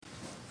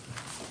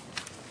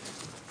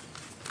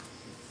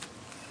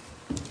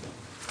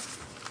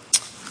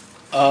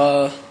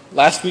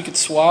Last week at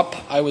Swap,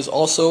 I was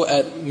also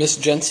at Miss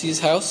Jency's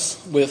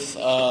house with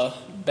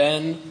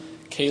Ben,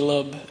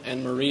 Caleb,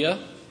 and Maria,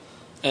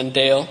 and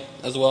Dale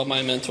as well,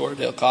 my mentor,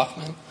 Dale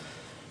Kaufman,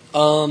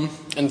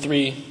 and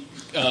 3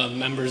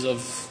 members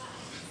of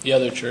the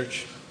other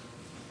church.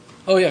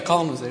 Oh yeah,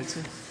 Colin was there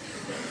too.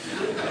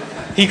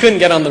 He couldn't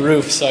get on the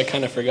roof, so I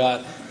kind of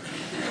forgot.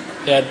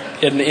 He had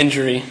an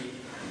injury.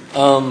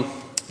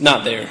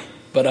 Not there,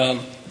 but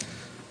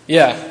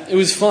yeah, it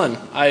was fun.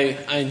 I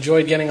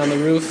enjoyed getting on the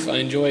roof. I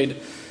enjoyed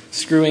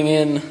screwing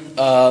in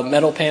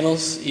metal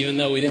panels, even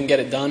though we didn't get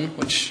it done,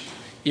 which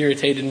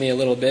irritated me a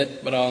little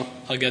bit, but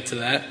I'll get to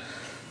that.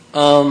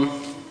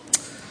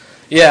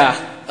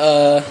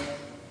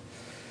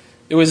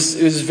 It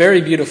was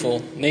very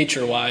beautiful,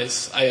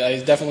 nature-wise.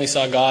 I definitely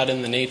saw God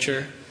in the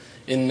nature,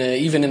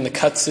 even in the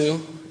kudzu.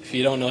 If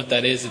you don't know what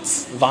that is,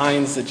 it's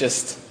vines that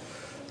just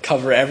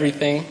cover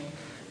everything.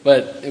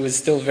 But it was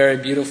still very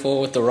beautiful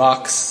with the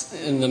rocks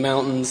in the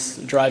mountains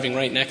driving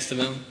right next to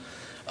them.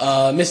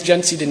 Miss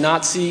Jency did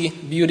not see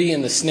beauty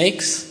in the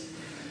snakes.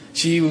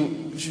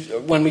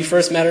 When we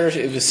first met her,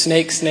 it was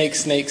snakes,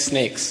 snakes, snakes,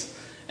 snakes.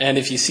 And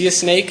if you see a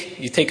snake,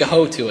 you take a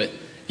hoe to it.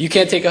 You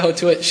can't take a hoe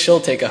to it, she'll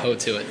take a hoe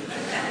to it.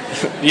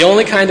 The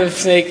only kind of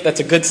snake that's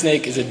a good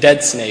snake is a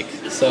dead snake.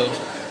 So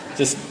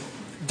just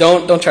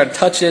don't try to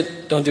touch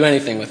it, don't do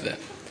anything with it.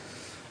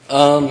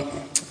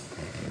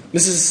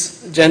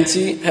 Mrs.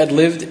 Jency had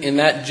lived in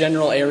that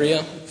general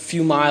area, a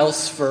few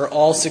miles, for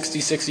all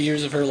 66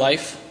 years of her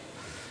life.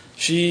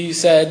 She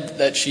said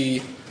that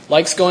she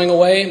likes going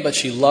away, but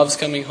she loves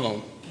coming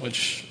home,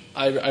 which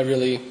I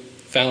really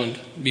found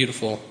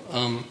beautiful.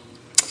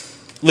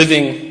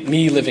 Living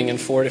in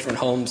 4 different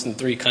homes in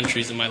 3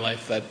 countries in my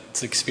life,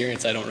 that's an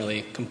experience I don't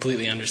really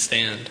completely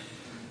understand.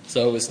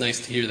 So it was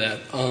nice to hear that.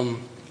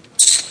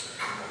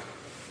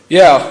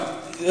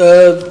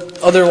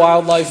 Other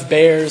wildlife,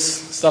 bears,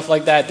 stuff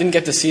like that. Didn't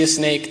get to see a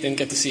snake, didn't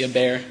get to see a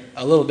bear.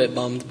 A little bit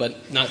bummed,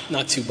 but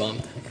not too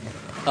bummed.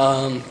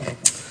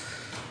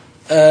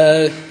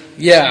 The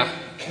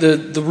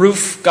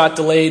roof got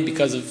delayed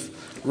because of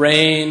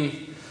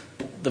rain.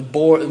 The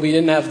board, we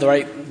didn't have the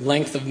right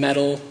length of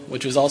metal,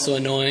 which was also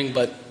annoying,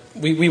 but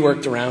we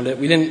worked around it.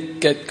 We didn't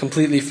get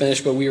completely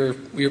finished, but we were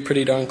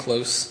pretty darn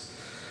close.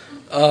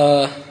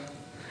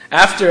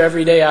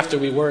 Every day after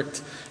we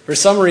worked, for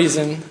some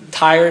reason,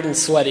 tired and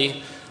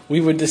sweaty, we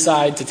would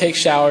decide to take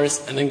showers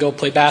and then go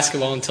play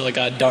basketball until it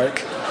got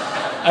dark.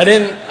 I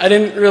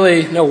didn't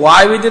really know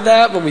why we did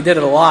that, but we did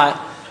it a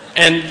lot.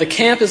 And the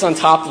camp is on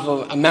top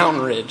of a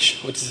mountain ridge,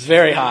 which is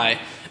very high.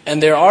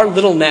 And there are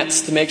little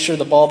nets to make sure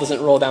the ball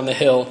doesn't roll down the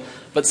hill.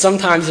 But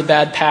sometimes a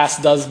bad pass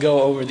does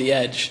go over the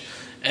edge.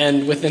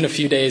 And within a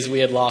few days, we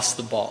had lost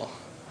the ball.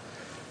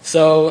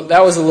 So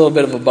that was a little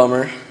bit of a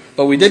bummer.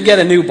 But we did get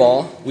a new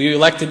ball. We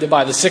elected to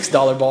buy the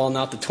 $6 ball,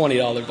 not the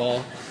 $20 ball,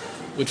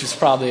 which was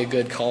probably a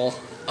good call.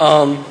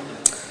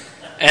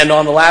 And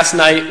on the last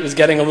night, it was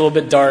getting a little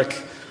bit dark.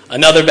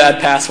 Another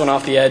bad pass went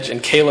off the edge,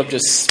 and Caleb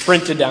just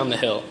sprinted down the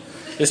hill,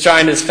 just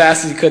trying as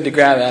fast as he could to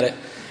grab at it.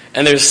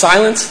 And there's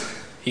silence.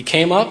 He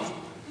came up.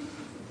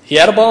 He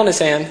had a ball in his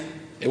hand.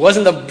 It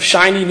wasn't the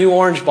shiny new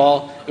orange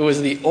ball. It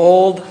was the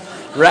old,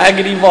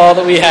 raggedy ball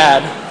that we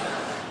had.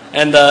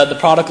 And the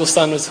prodigal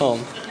son was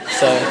home.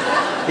 So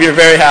we were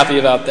very happy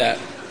about that.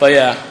 But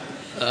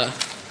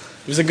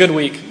it was a good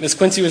week. Miss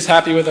Quincy was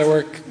happy with our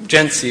work.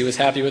 Jency was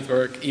happy with her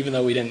work, even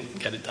though we didn't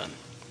get it done.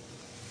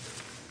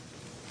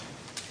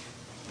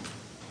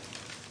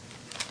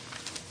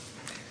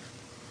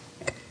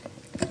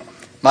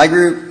 My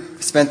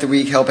group spent the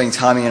week helping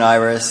Tommy and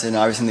Iris, and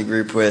I was in the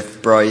group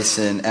with Bryce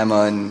and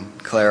Emma and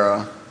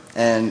Clara.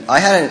 And I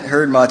hadn't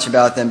heard much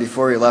about them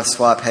before we left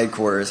SWAP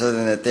headquarters, other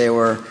than that they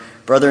were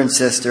brother and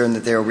sister and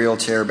that they were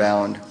wheelchair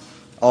bound,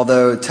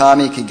 although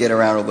Tommy could get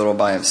around a little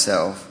by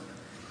himself.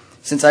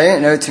 Since I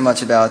didn't know too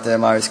much about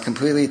them, I was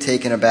completely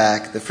taken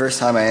aback the first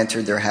time I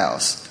entered their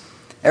house.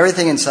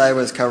 Everything inside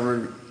was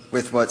covered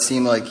with what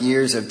seemed like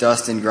years of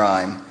dust and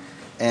grime,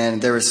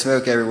 and there was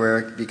smoke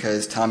everywhere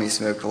because Tommy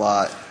smoked a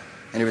lot.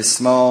 And it was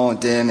small,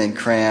 dim, and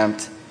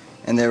cramped,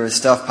 and there was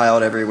stuff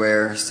piled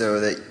everywhere so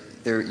that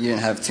you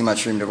didn't have too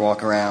much room to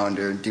walk around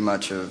or do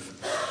much of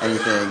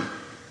anything.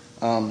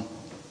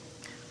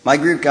 My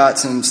group got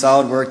some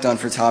solid work done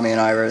for Tommy and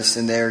Iris,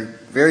 and they're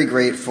very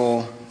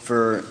grateful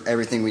for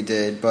everything we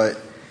did. But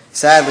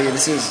sadly,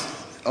 this is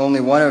only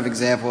one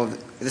example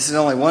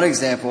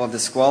of the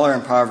squalor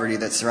and poverty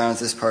that surrounds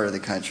this part of the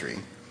country.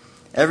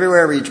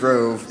 Everywhere we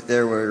drove,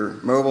 there were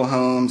mobile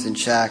homes and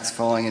shacks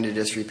falling into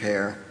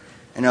disrepair,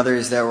 and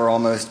others that were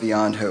almost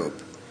beyond hope.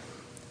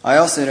 I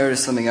also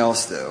noticed something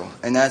else, though,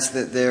 and that's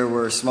that there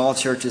were small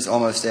churches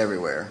almost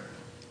everywhere.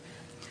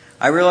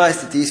 I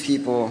realized that these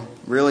people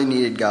really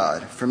needed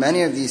God. For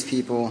many of these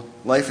people,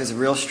 life is a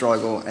real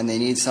struggle, and they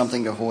need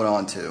something to hold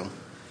on to.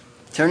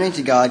 Turning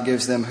to God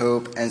gives them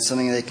hope and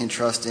something they can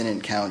trust in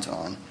and count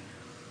on.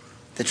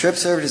 The trip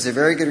served as a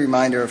very good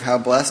reminder of how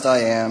blessed I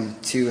am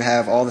to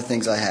have all the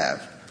things I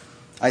have.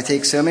 I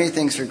take so many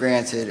things for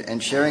granted,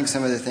 and sharing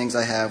some of the things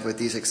I have with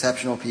these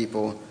exceptional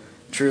people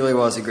truly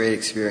was a great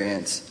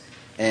experience.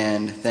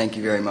 and thank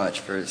you very much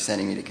for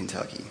sending me to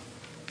Kentucky.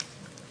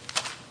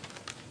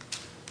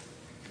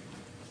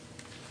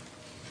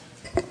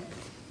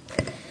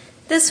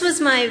 This was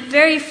my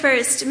very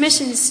first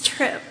missions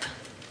trip.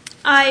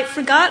 I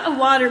forgot a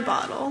water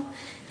bottle,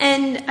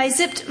 and I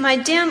zipped my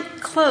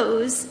damp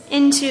clothes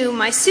into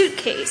my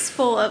suitcase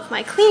full of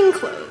my clean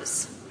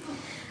clothes.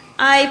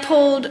 I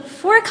pulled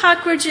 4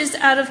 cockroaches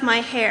out of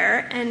my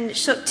hair and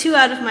shook 2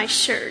 out of my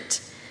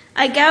shirt.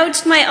 I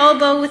gouged my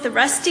elbow with a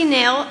rusty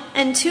nail,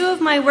 and 2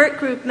 of my work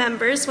group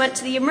members went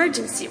to the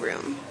emergency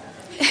room.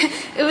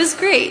 It was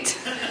great.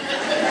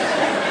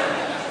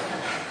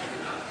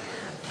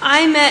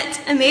 I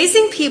met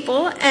amazing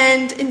people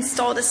and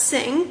installed a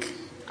sink.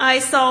 I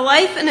saw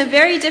life in a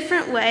very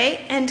different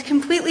way and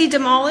completely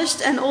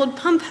demolished an old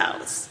pump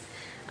house.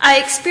 I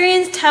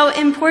experienced how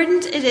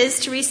important it is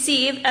to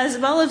receive as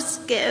well as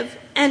give,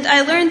 and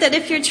I learned that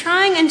if you're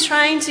trying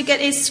to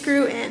get a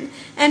screw in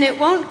and it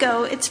won't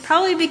go, it's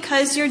probably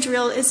because your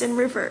drill is in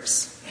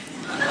reverse.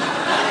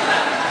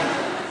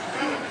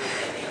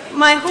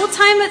 My whole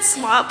time at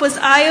SWAP was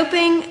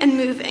eye-opening and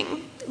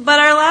moving, but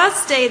our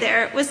last day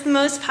there was the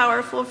most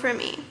powerful for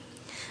me.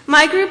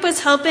 My group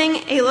was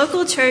helping a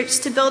local church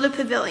to build a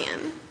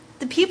pavilion.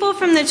 The people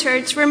from the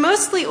church were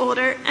mostly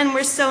older and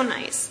were so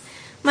nice.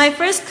 My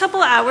first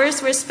couple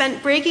hours were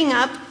spent breaking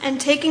up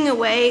and taking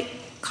away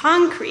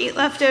concrete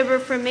left over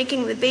from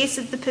making the base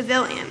of the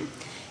pavilion.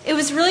 It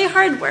was really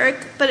hard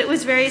work, but it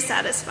was very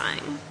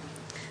satisfying.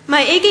 My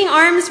aching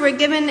arms were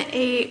given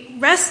a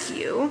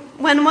rescue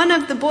when one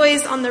of the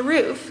boys on the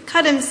roof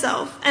cut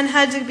himself and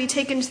had to be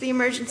taken to the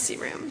emergency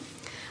room.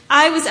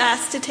 I was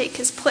asked to take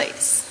his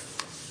place.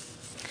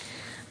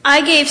 I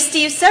gave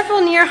Steve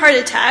several near heart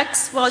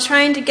attacks while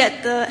trying to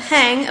get the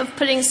hang of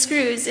putting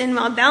screws in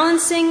while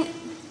balancing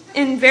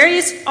in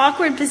various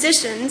awkward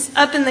positions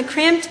up in the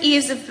cramped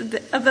eaves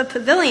of a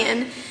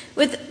pavilion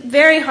with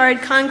very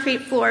hard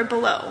concrete floor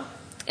below.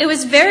 It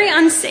was very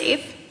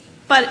unsafe,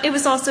 but it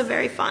was also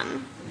very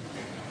fun.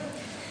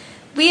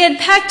 We had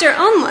packed our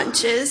own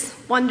lunches,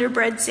 Wonder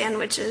Bread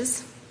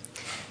sandwiches,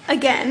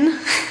 again,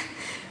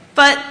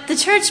 but the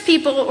church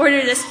people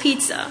ordered us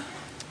pizza.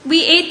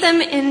 We ate them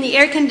in the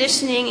air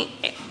conditioning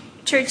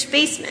church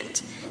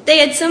basement. They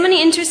had so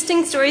many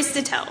interesting stories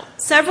to tell.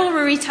 Several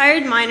were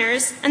retired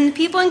miners, and the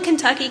people in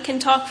Kentucky can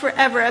talk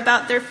forever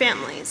about their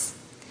families.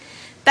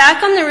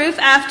 Back on the roof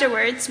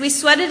afterwards, we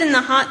sweated in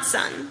the hot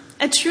sun.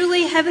 A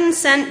truly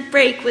heaven-sent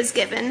break was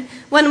given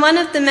when one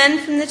of the men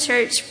from the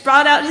church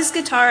brought out his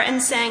guitar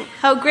and sang,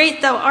 "How Great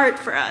Thou Art"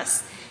 for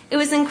us. It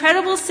was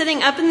incredible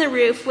sitting up in the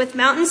roof with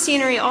mountain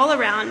scenery all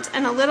around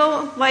and a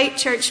little white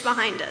church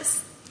behind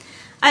us.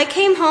 I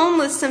came home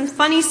with some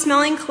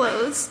funny-smelling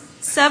clothes,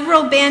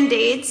 several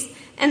Band-Aids,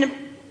 and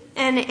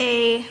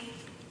a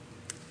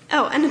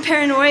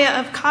paranoia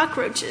of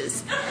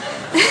cockroaches.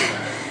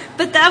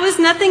 But that was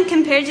nothing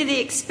compared to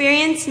the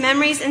experience,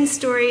 memories, and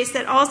stories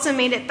that also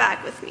made it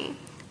back with me.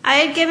 I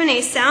had given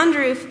a sound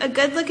roof, a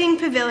good-looking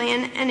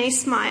pavilion, and a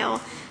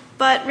smile,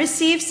 but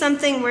received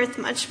something worth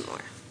much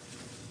more.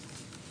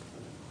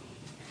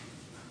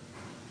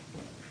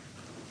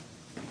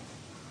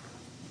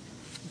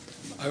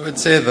 I would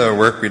say the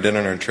work we did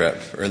on our trip,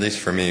 or at least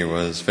for me,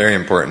 was very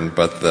important,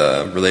 but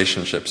the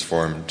relationships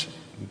formed,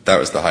 that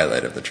was the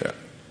highlight of the trip.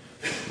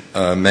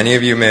 Many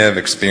of you may have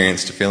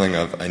experienced a feeling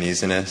of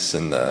uneasiness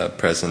in the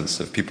presence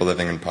of people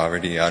living in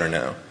poverty, I don't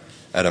know,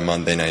 at a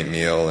Monday night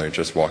meal or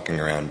just walking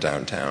around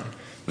downtown.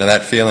 Now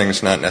that feeling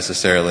is not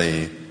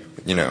necessarily,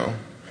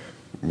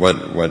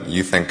 what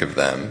you think of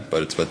them,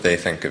 but it's what they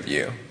think of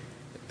you.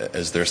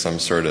 Is there some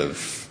sort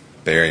of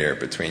barrier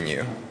between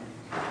you?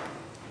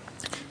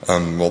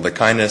 The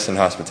kindness and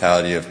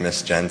hospitality of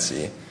Miss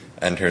Jency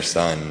and her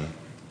son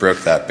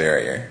broke that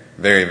barrier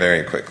very,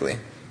 very quickly.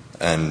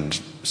 And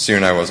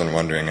soon I wasn't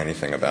wondering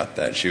anything about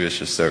that. She was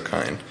just so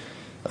kind.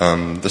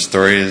 The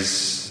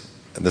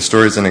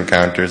stories and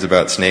encounters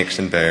about snakes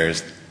and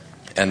bears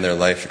and their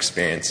life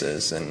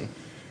experiences and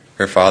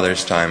her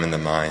father's time in the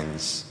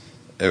mines,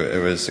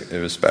 it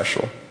was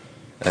special.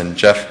 And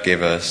Jeff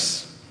gave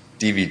us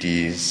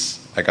DVDs.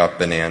 I got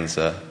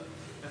Bonanza.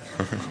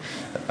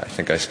 I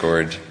think I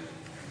scored.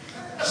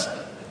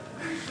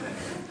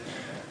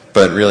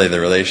 But really the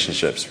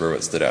relationships were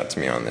what stood out to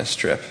me on this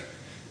trip.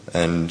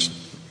 And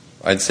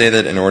I'd say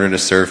that in order to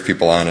serve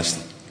people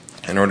honestly,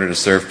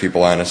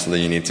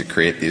 you need to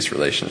create these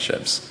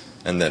relationships,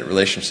 and that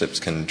relationships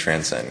can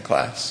transcend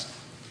class.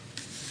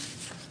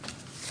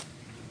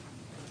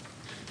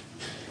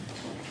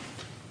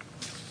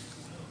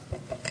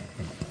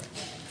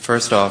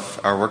 First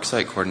off, our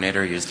worksite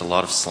coordinator used a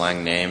lot of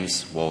slang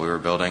names while we were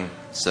building,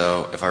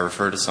 so if I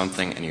refer to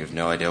something and you have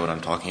no idea what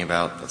I'm talking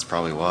about, that's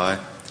probably why.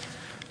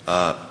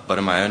 But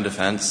in my own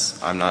defense,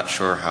 I'm not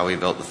sure how we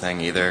built the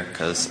thing either,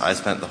 because I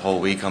spent the whole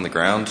week on the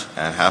ground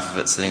and half of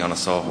it sitting on a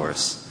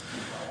sawhorse.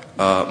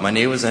 My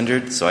knee was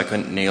injured, so I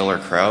couldn't kneel or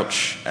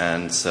crouch,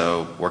 and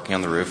so working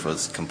on the roof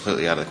was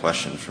completely out of the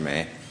question for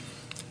me.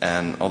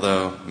 And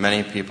although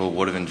many people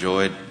would have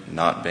enjoyed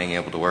not being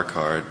able to work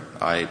hard,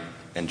 I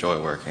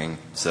enjoy working,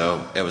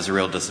 so it was a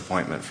real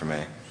disappointment for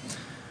me.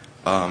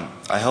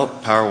 I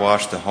helped power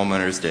wash the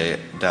homeowner's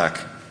deck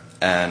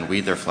and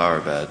weed their flower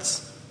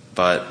beds.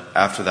 But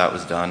after that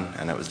was done,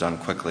 and it was done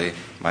quickly,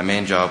 my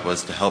main job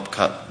was to help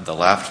cut the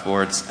laft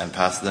boards and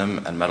pass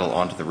them and metal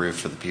onto the roof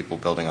for the people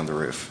building on the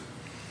roof.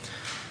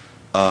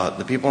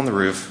 The people on the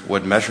roof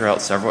would measure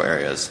out several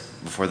areas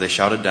before they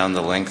shouted down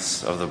the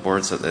lengths of the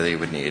boards that they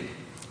would need.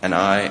 And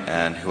I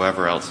and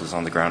whoever else was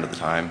on the ground at the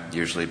time,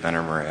 usually Ben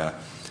or Maria,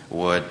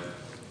 would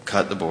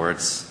cut the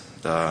boards,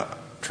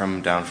 trim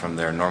them down from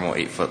their normal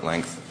 8-foot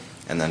length,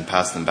 and then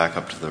pass them back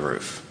up to the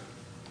roof.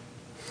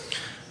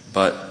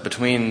 But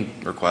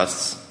between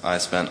requests, I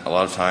spent a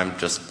lot of time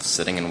just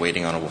sitting and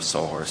waiting on a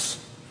sawhorse.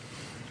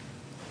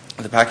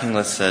 The packing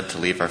list said to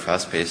leave our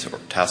fast-paced,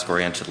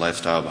 task-oriented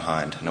lifestyle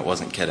behind, and it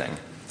wasn't kidding.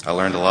 I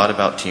learned a lot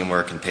about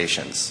teamwork and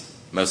patience,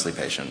 mostly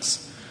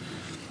patience.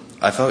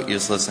 I felt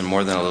useless and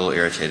more than a little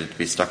irritated to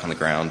be stuck on the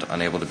ground,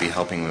 unable to be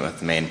helping me with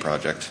the main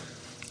project,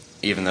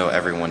 even though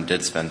everyone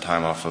did spend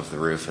time off of the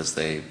roof as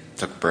they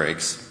took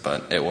breaks,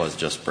 but it was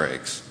just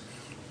breaks.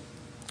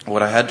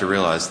 What I had to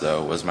realize,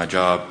 though, was my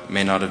job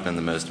may not have been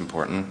the most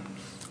important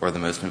or the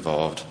most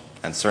involved,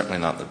 and certainly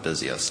not the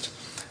busiest,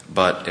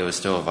 but it was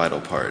still a vital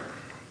part.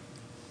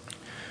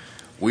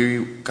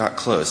 We got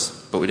close,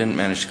 but we didn't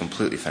manage to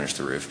completely finish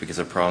the roof because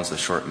of problems with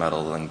short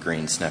metal and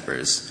green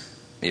snippers,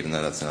 even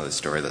though that's another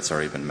story that's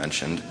already been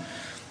mentioned.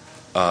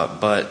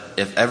 But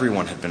if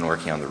everyone had been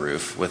working on the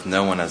roof with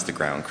no one as the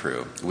ground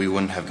crew, we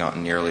wouldn't have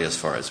gotten nearly as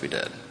far as we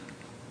did.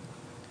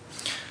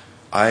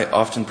 I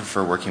often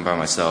prefer working by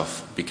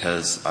myself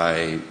because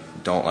I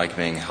don't like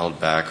being held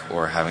back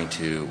or having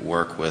to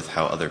work with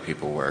how other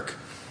people work.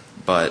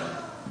 But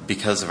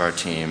because of our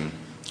team,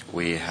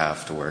 we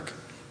have to work.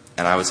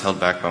 And I was held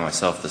back by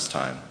myself this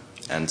time.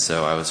 And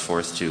so I was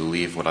forced to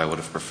leave what I would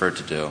have preferred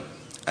to do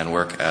and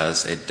work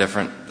as a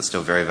different but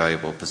still very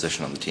valuable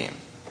position on the team.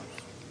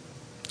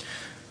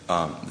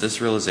 This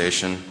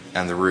realization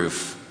and the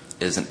roof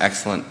is an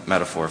excellent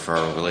metaphor for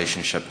our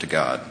relationship to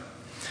God.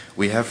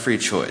 We have free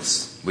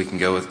choice. We can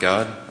go with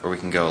God or we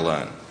can go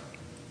alone.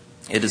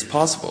 It is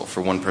possible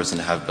for one person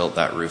to have built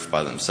that roof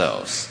by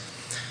themselves,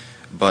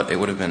 but it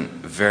would have been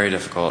very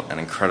difficult and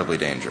incredibly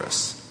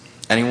dangerous.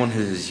 Anyone who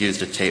has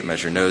used a tape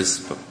measure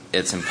knows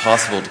it's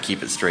impossible to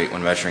keep it straight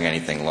when measuring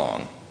anything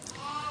long,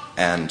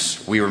 and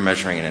we were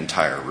measuring an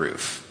entire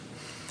roof.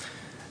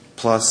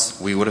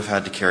 Plus, we would have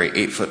had to carry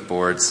 8-foot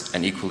boards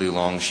and equally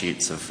long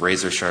sheets of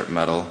razor-sharp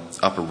metal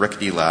up a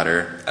rickety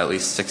ladder at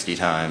least 60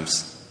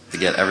 times to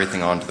get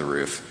everything onto the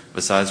roof,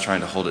 besides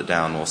trying to hold it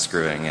down while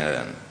screwing it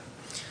in.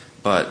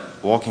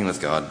 But walking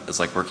with God is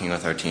like working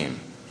with our team.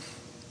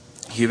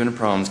 Human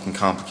problems can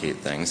complicate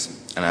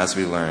things, and as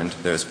we learned,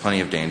 there is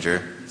plenty of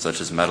danger, such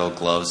as metal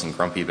gloves and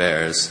grumpy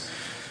bears,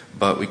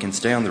 but we can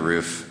stay on the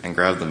roof and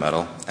grab the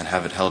metal and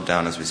have it held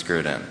down as we screw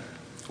it in.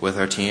 With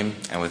our team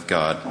and with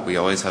God, we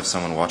always have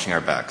someone watching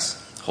our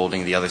backs,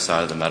 holding the other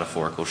side of the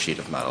metaphorical sheet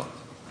of metal.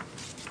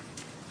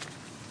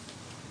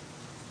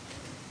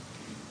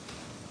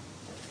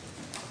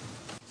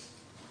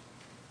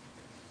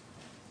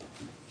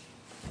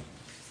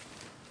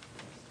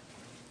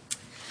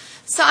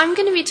 So I'm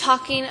going to be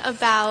talking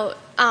about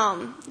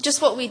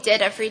just what we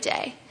did every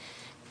day.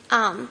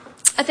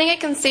 I think I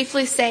can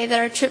safely say that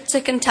our trip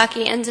to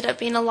Kentucky ended up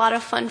being a lot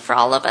of fun for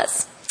all of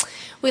us.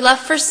 We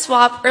left for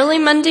SWAP early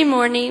Monday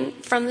morning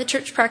from the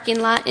church parking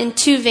lot in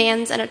 2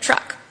 vans and a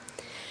truck.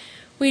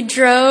 We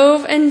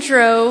drove and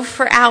drove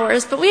for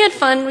hours, but we had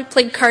fun. We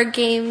played card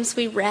games,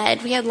 we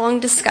read, we had long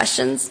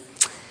discussions.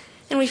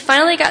 And we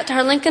finally got to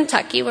Harlan,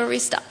 Kentucky, where we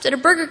stopped at a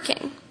Burger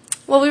King.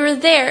 While we were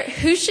there,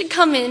 who should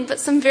come in but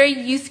some very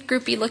youth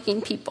groupy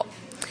looking people?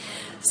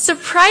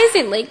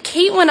 Surprisingly,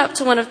 Kate went up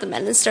to one of the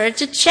men and started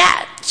to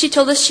chat. She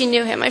told us she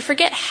knew him. I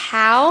forget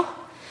how,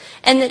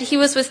 and that he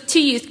was with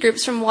 2 youth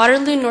groups from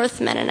Waterloo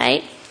North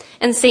Mennonite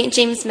and St.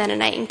 James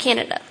Mennonite in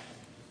Canada.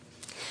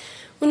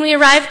 When we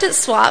arrived at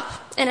SWAP,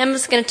 and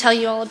Emma's going to tell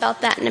you all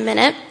about that in a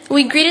minute,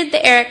 we greeted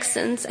the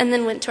Ericksons and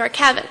then went to our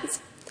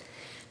cabins.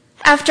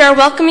 After our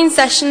welcoming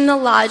session in the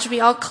lodge,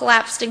 we all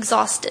collapsed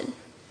exhausted.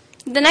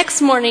 The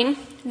next morning,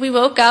 we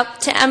woke up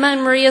to Emma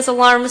and Maria's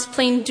alarms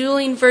playing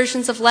dueling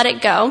versions of Let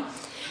It Go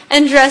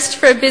and dressed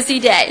for a busy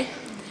day.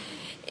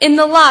 In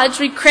the lodge,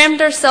 we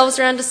crammed ourselves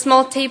around a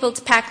small table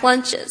to pack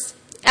lunches.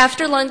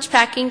 After lunch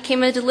packing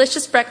came a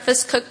delicious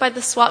breakfast cooked by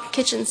the SWAP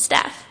kitchen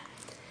staff.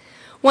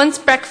 Once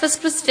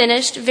breakfast was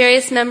finished,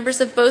 various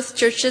members of both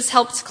churches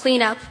helped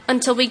clean up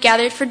until we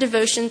gathered for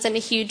devotions and a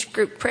huge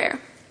group prayer.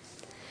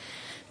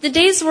 The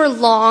days were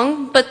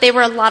long, but they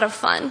were a lot of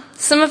fun.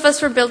 Some of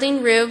us were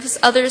building roofs,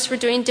 others were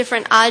doing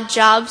different odd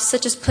jobs,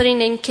 such as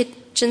putting in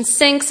kitchen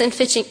sinks and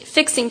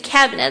fixing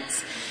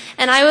cabinets,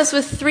 and I was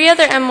with 3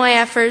 other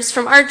MYFers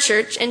from our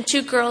church and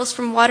 2 girls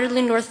from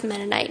Waterloo North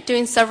Mennonite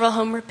doing several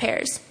home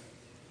repairs.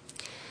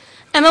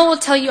 Emma will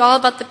tell you all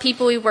about the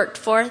people we worked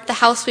for, the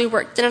house we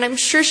worked in, and I'm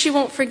sure she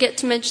won't forget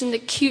to mention the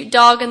cute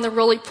dog and the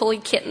roly-poly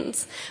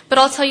kittens, but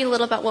I'll tell you a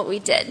little about what we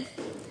did.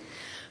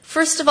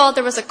 First of all,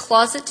 there was a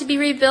closet to be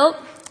rebuilt.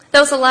 That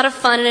was a lot of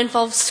fun and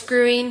involved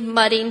screwing,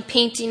 mudding,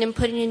 painting, and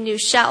putting in new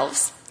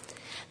shelves.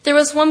 There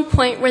was one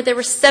point where there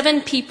were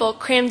 7 people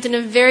crammed in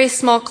a very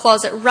small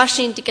closet,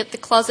 rushing to get the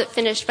closet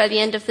finished by the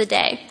end of the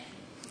day.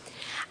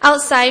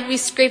 Outside, we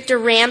scraped a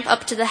ramp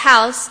up to the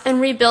house and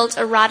rebuilt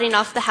a rotting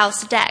off the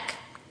house deck.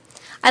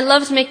 I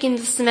loved making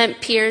the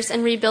cement piers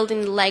and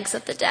rebuilding the legs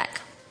of the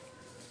deck.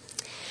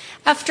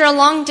 After a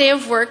long day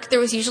of work, there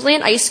was usually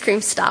an ice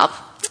cream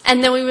stop,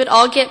 and then we would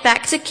all get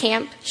back to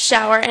camp,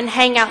 shower, and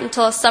hang out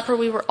until a supper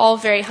we were all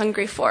very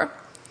hungry for.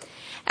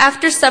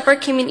 After supper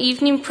came an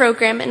evening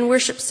program and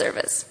worship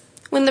service.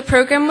 When the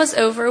program was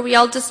over, we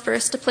all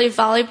dispersed to play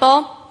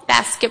volleyball,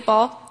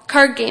 basketball,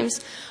 card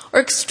games, or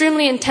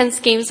extremely intense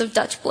games of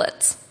Dutch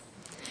Blitz.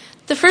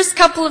 The first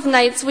couple of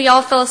nights, we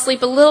all fell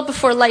asleep a little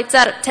before lights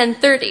out at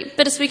 10:30,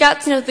 but as we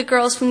got to know the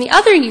girls from the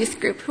other youth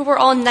group, who were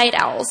all night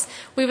owls,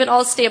 we would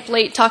all stay up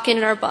late talking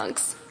in our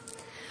bunks.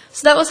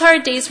 So that was how our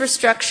days were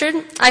structured.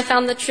 I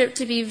found the trip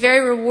to be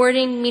very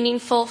rewarding,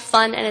 meaningful,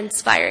 fun, and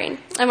inspiring.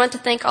 I want to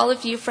thank all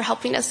of you for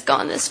helping us go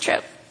on this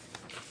trip.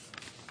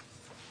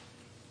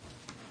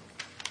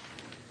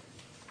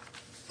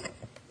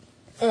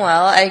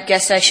 Well, I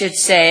guess I should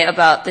say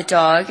about the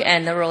dog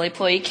and the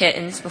roly-poly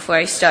kittens before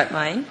I start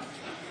mine.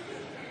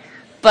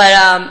 But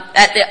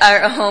at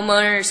our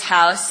homeowner's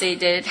house, they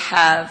did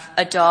have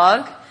a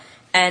dog,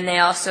 and they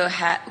also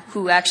had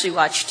who actually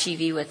watched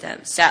TV with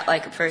them, sat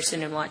like a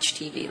person and watched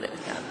TV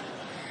with them.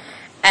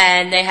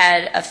 And they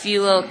had a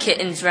few little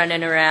kittens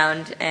running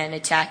around and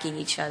attacking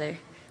each other,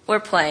 or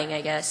playing,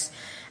 I guess.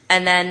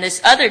 And then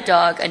this other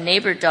dog, a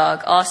neighbor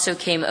dog, also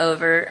came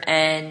over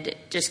and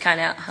just kind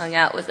of hung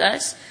out with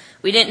us.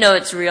 We didn't know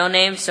its real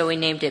name, so we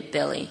named it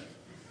Billy.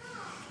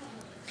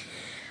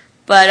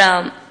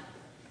 But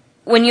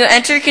when you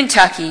enter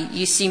Kentucky,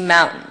 you see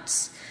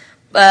mountains,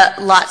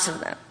 but lots of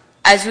them.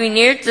 As we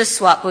neared the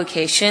swap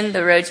location,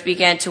 the roads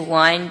began to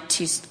wind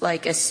to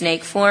like a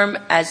snake form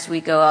as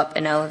we go up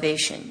in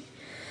elevation.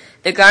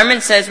 The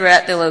garment says we're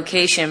at the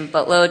location,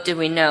 but little did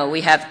we know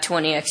we have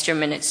 20 extra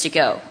minutes to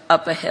go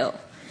up a hill,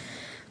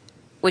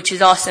 which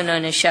is also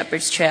known as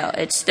Shepherd's Trail.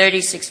 It's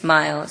 36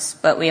 miles,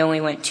 but we only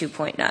went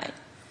 2.9.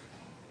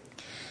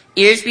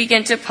 Ears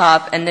begin to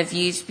pop and the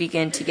views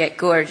begin to get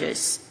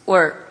gorgeous.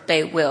 Or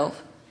they will.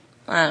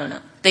 I don't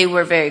know. They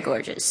were very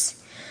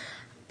gorgeous.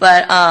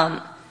 But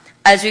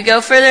as we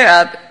go further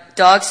up,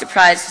 dogs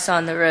surprise us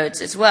on the roads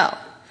as well.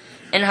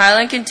 In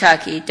Harlan,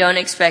 Kentucky, don't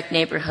expect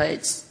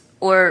neighborhoods,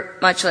 or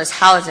much less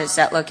houses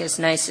that look as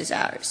nice as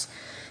ours.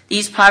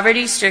 These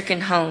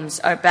poverty-stricken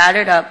homes are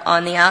battered up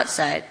on the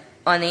outside,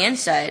 on the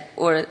inside,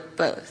 or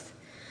both.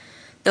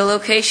 The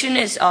location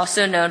is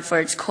also known for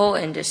its coal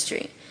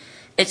industry.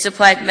 It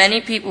supplied many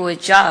people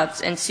with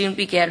jobs and soon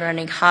began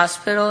running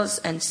hospitals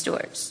and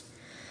stores.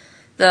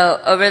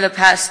 Though over the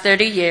past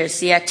 30 years,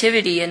 the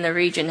activity in the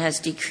region has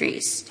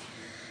decreased.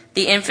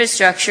 The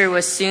infrastructure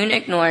was soon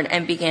ignored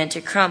and began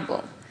to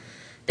crumble.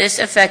 This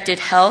affected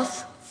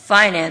health,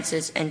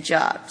 finances, and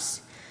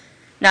jobs.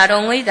 Not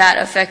only that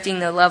affecting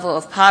the level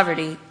of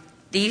poverty,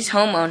 these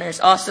homeowners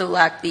also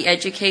lacked the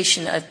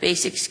education of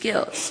basic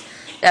skills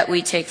that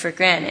we take for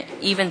granted,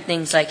 even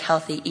things like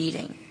healthy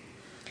eating.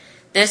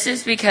 This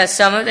is because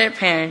some of their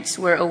parents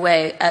were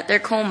away at their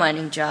coal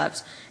mining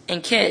jobs,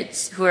 and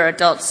kids, who are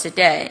adults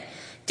today,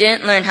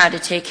 didn't learn how to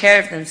take care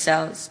of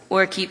themselves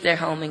or keep their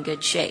home in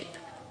good shape.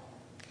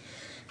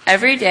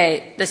 Every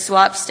day, the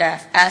swap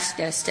staff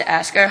asked us to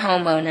ask our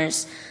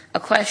homeowners a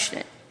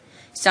question.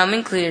 Some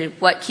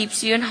included, what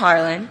keeps you in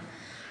Harlan?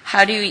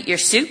 How do you eat your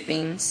soup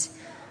beans?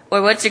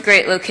 Or what's a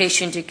great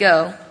location to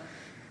go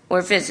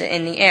or visit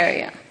in the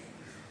area?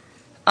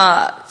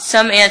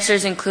 Some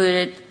answers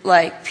included,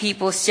 like,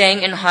 people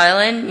staying in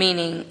Harlan,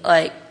 meaning,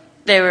 like,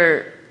 there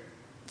were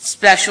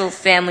special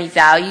family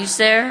values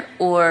there,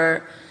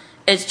 or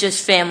it's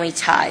just family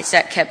ties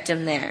that kept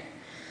them there.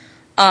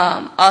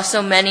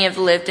 Also, many have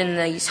lived in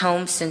these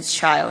homes since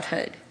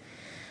childhood.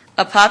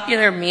 A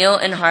popular meal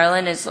in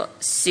Harlan is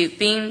soup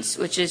beans,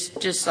 which is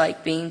just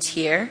like beans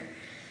here.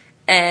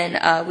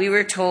 And we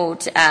were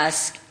told to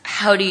ask,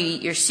 how do you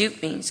eat your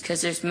soup beans?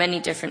 Because there's many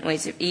different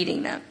ways of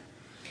eating them.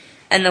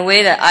 And the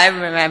way that I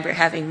remember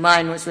having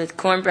mine was with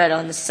cornbread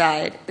on the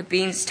side, the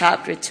beans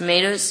topped with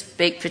tomatoes,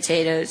 baked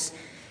potatoes,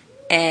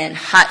 and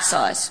hot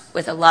sauce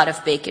with a lot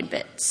of bacon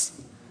bits.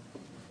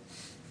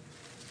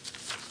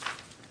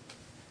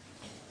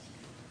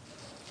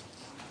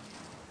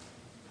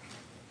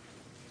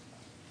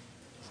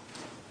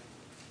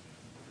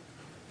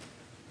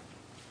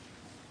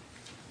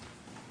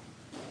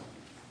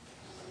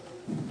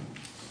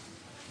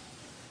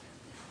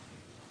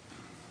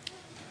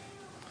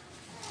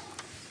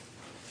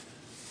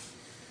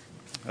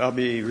 I'll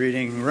be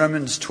reading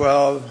Romans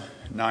 12,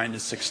 9 to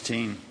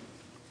 16.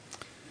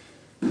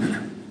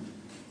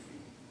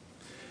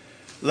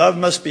 Love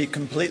must be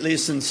completely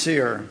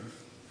sincere.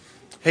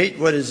 Hate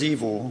what is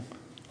evil.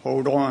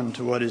 Hold on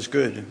to what is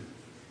good.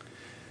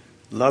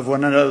 Love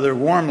one another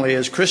warmly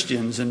as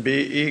Christians and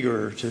be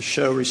eager to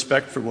show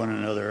respect for one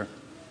another.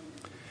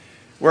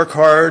 Work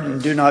hard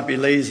and do not be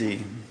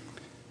lazy.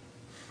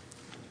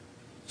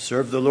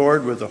 Serve the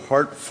Lord with a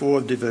heart full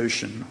of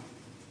devotion.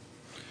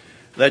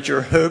 Let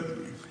your hope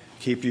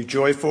keep you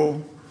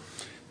joyful,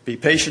 be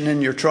patient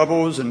in your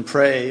troubles, and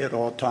pray at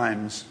all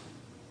times.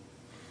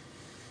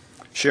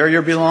 Share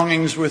your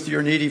belongings with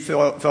your needy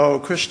fellow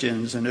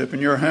Christians and open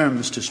your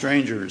homes to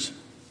strangers.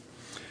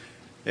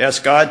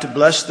 Ask God to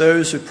bless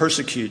those who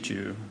persecute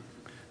you.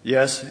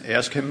 Yes,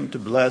 ask Him to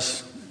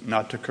bless,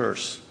 not to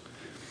curse.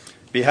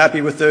 Be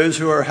happy with those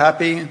who are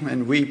happy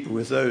and weep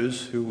with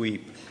those who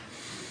weep.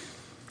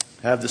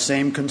 Have the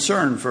same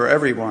concern for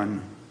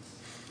everyone.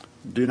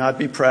 Do not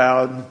be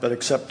proud, but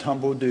accept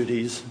humble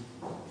duties.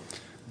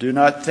 Do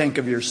not think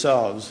of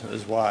yourselves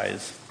as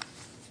wise.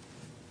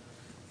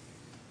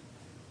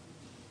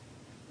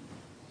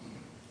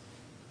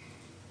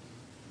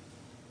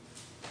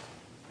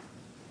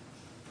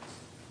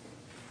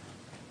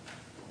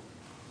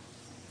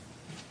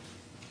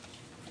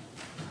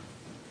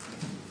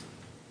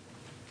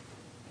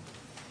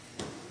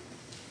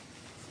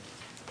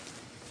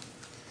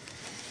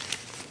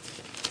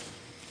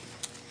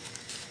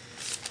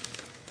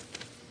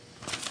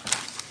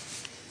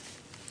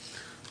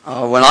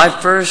 When I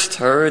first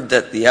heard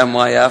that the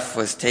MYF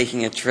was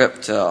taking a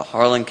trip to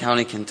Harlan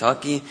County,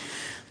 Kentucky,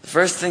 the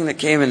first thing that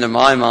came into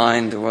my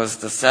mind was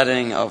the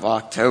setting of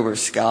October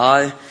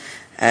Sky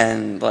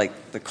and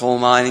like the coal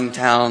mining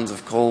towns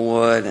of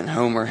Coalwood and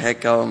Homer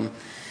Hickam.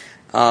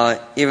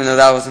 Even though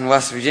that was in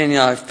West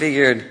Virginia, I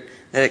figured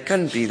that it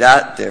couldn't be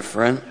that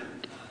different.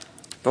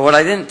 But what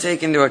I didn't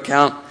take into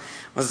account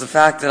was the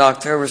fact that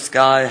October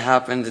Sky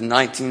happened in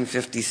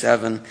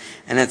 1957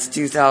 and it's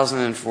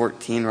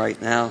 2014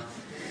 right now.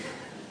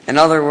 In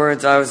other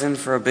words, I was in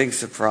for a big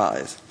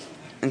surprise.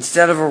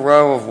 Instead of a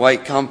row of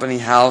white company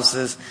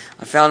houses,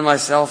 I found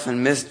myself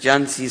in Miss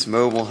Jency's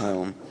mobile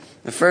home.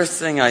 The first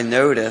thing I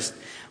noticed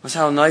was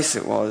how nice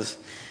it was.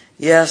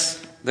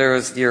 Yes, there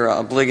was your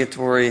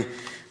obligatory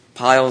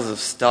piles of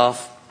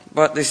stuff,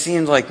 but they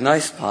seemed like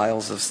nice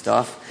piles of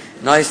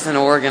stuff, nice and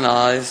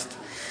organized.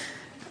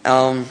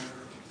 Our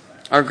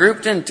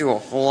group didn't do a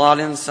whole lot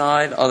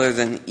inside other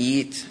than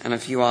eat and a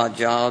few odd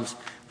jobs,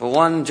 but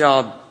one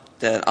job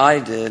that I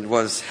did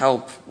was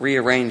help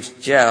rearrange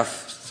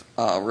Jeff's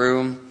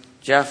room.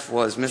 Jeff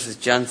was Mrs.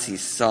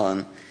 Jency's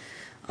son.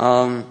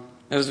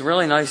 It was a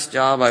really nice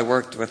job. I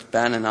worked with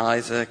Ben and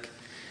Isaac.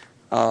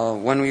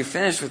 When we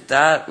finished with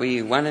that,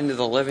 we went into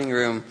the living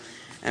room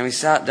and we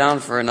sat down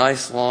for a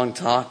nice long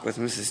talk with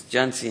Mrs.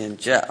 Jency and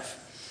Jeff.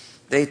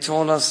 They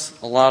told us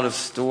a lot of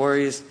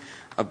stories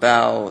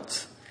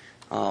about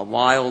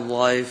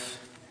wildlife,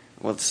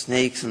 with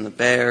snakes and the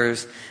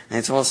bears, and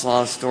they told us a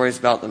lot of stories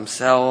about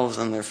themselves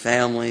and their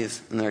families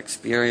and their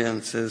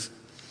experiences.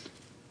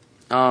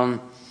 The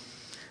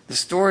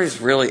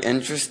stories really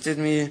interested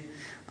me.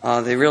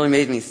 They really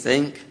made me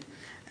think.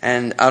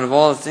 And out of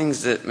all the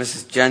things that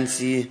Mrs.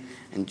 Jency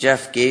and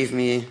Jeff gave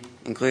me,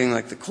 including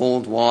like the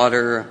cold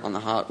water on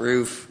the hot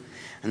roof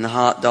and the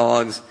hot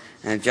dogs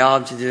and a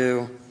job to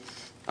do,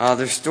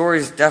 their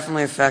stories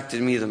definitely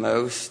affected me the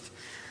most.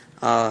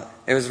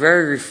 It was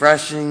very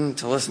refreshing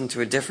to listen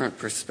to a different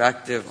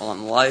perspective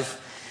on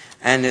life,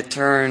 and it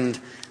turned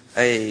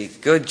a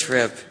good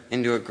trip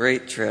into a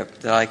great trip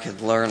that I could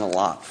learn a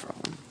lot from.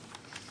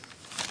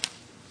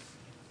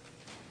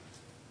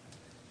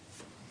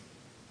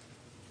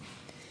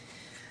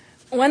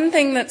 One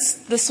thing that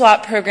the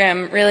SWAP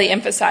program really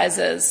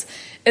emphasizes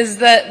is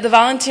that the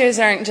volunteers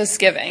aren't just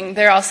giving,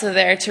 they're also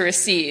there to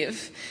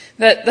receive.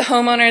 That the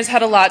homeowners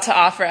had a lot to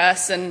offer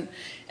us, and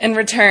in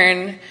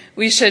return,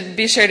 we should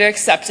be sure to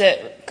accept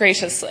it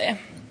graciously.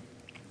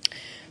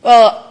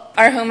 Well,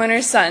 our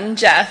homeowner's son,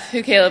 Jeff,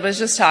 who Caleb was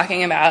just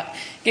talking about,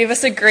 gave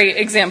us a great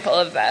example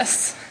of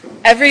this.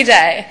 Every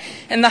day,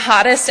 in the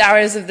hottest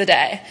hours of the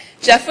day,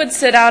 Jeff would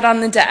sit out on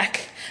the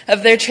deck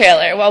of their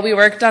trailer while we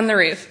worked on the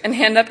roof and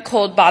hand up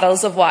cold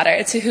bottles of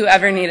water to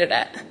whoever needed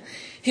it.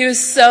 He was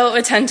so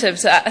attentive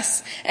to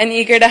us and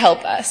eager to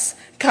help us,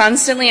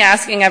 constantly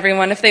asking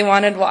everyone if they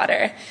wanted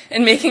water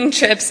and making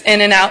trips in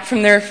and out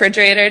from the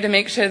refrigerator to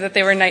make sure that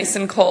they were nice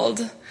and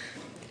cold.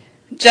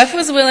 Jeff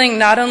was willing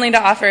not only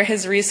to offer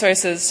his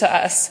resources to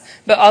us,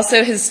 but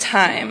also his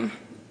time.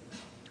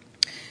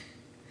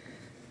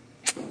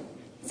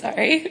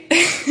 Sorry.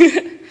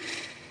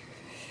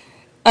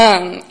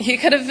 He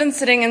could have been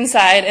sitting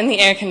inside in the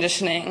air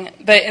conditioning,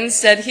 but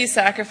instead he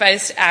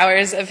sacrificed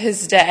hours of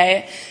his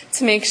day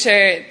to make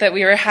sure that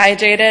we were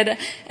hydrated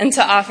and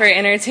to offer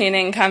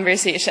entertaining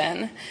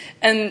conversation.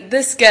 And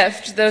this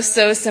gift, though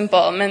so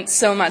simple, meant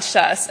so much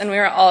to us, and we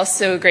were all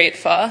so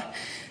grateful.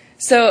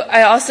 So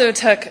I also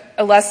took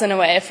a lesson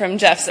away from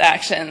Jeff's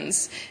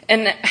actions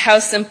and how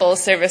simple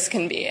service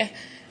can be.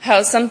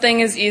 How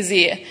something as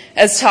easy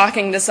as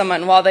talking to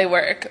someone while they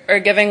work or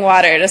giving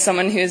water to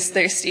someone who's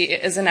thirsty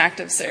is an act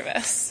of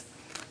service.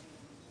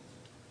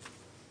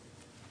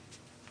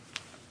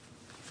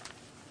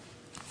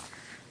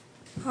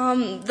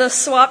 The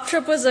swap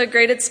trip was a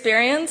great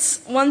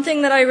experience. One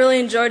thing that I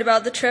really enjoyed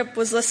about the trip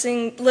was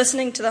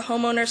listening to the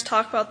homeowners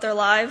talk about their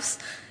lives.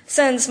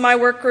 Since my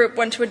work group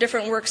went to a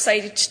different work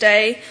site each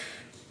day,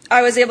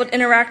 I was able to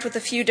interact with a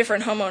few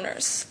different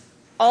homeowners.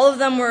 All of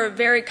them were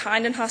very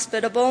kind and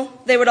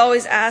hospitable. They would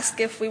always ask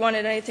if we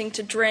wanted anything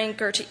to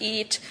drink or to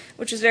eat,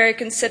 which was very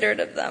considerate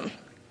of them.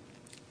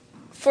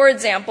 For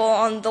example,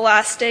 on the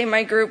last day,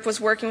 my group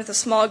was working with a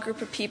small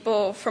group of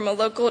people from a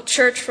local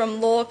church from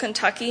Louisville,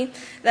 Kentucky,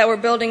 that were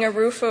building a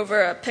roof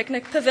over a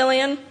picnic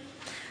pavilion.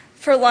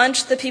 For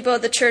lunch, the people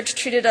at the church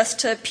treated us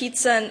to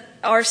pizza and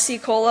RC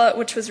Cola,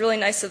 which was really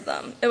nice of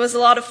them. It was a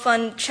lot of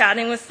fun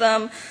chatting with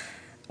them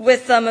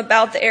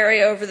about the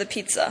area over the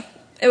pizza.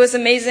 It was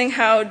amazing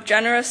how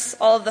generous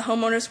all of the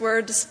homeowners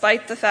were,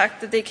 despite the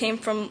fact that they came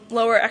from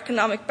lower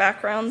economic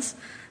backgrounds.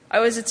 I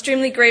was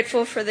extremely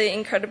grateful for the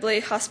incredibly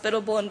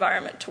hospitable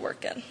environment to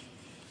work in.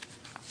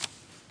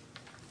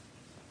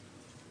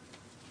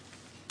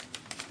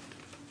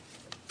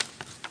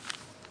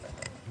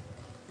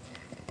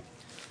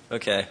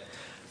 Okay.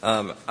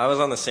 I was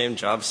on the same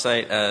job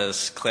site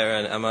as Clara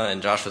and Emma,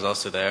 and Josh was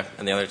also there,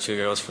 and the other two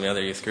girls from the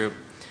other youth group.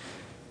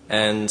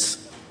 And,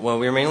 well,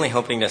 we were mainly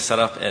hoping to set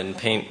up and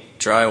paint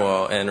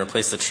drywall and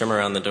replace the trim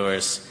around the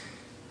doors.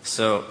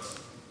 So,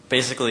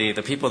 basically,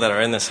 the people that are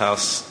in this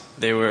house,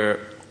 they're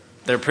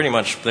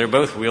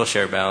both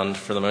wheelchair bound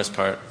for the most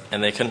part,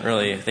 and they couldn't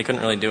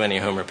really do any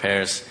home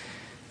repairs.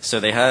 So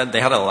they had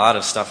a lot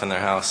of stuff in their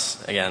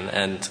house again,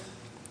 and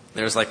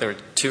there were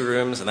 2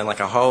 rooms and then like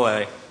a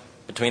hallway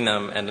between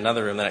them and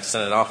another room that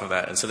extended off of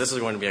that. And so this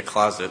was going to be a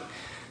closet.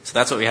 So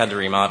that's what we had to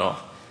remodel.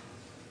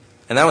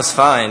 And that was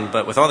fine,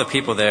 but with all the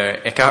people there,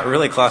 it got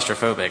really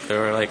claustrophobic. There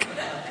were like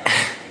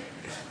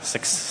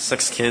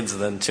six kids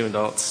and then 2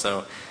 adults.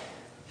 So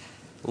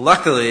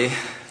luckily,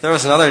 there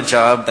was another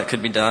job that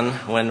could be done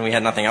when we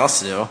had nothing else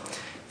to do.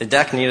 The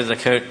deck needed a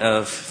coat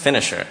of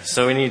finisher,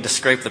 so we needed to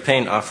scrape the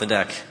paint off the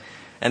deck.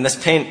 And this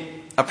paint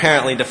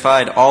apparently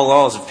defied all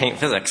laws of paint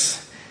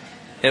physics.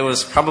 It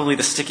was probably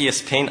the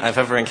stickiest paint I've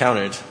ever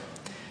encountered.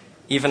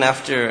 Even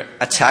after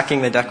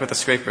attacking the deck with a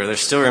scraper, there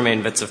still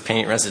remained bits of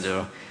paint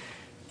residue.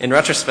 In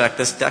retrospect,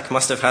 this deck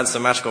must have had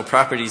some magical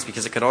properties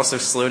because it could also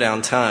slow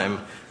down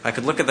time. I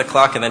could look at the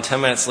clock and then 10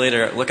 minutes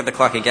later, look at the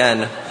clock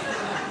again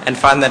and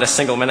find that a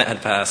single minute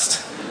had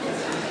passed.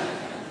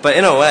 But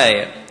in a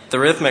way, the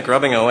rhythmic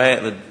rubbing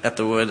away at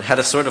the wood had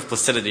a sort of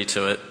placidity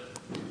to it.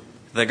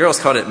 The girls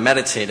called it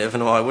meditative,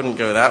 and while I wouldn't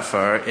go that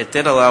far, it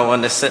did allow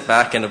one to sit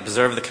back and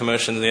observe the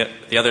commotion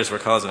the others were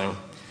causing.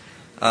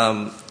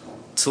 To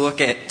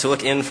look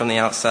in from the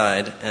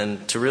outside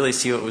and to really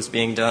see what was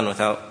being done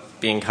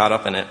without being caught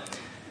up in it.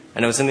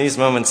 And it was in these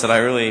moments that I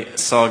really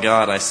saw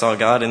God. I saw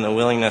God in the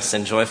willingness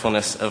and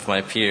joyfulness of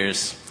my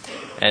peers.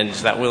 And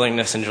that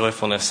willingness and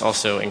joyfulness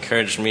also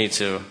encouraged me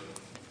to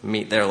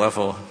meet their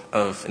level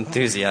of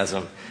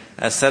enthusiasm.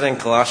 As said in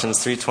Colossians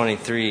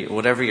 3:23,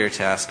 whatever your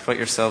task, put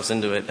yourselves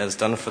into it as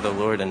done for the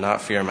Lord and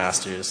not for your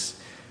masters.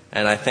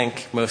 And I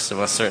think most of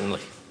us certainly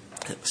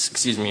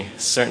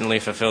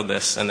fulfilled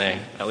this, and they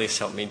at least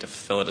helped me to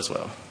fulfill it as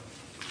well.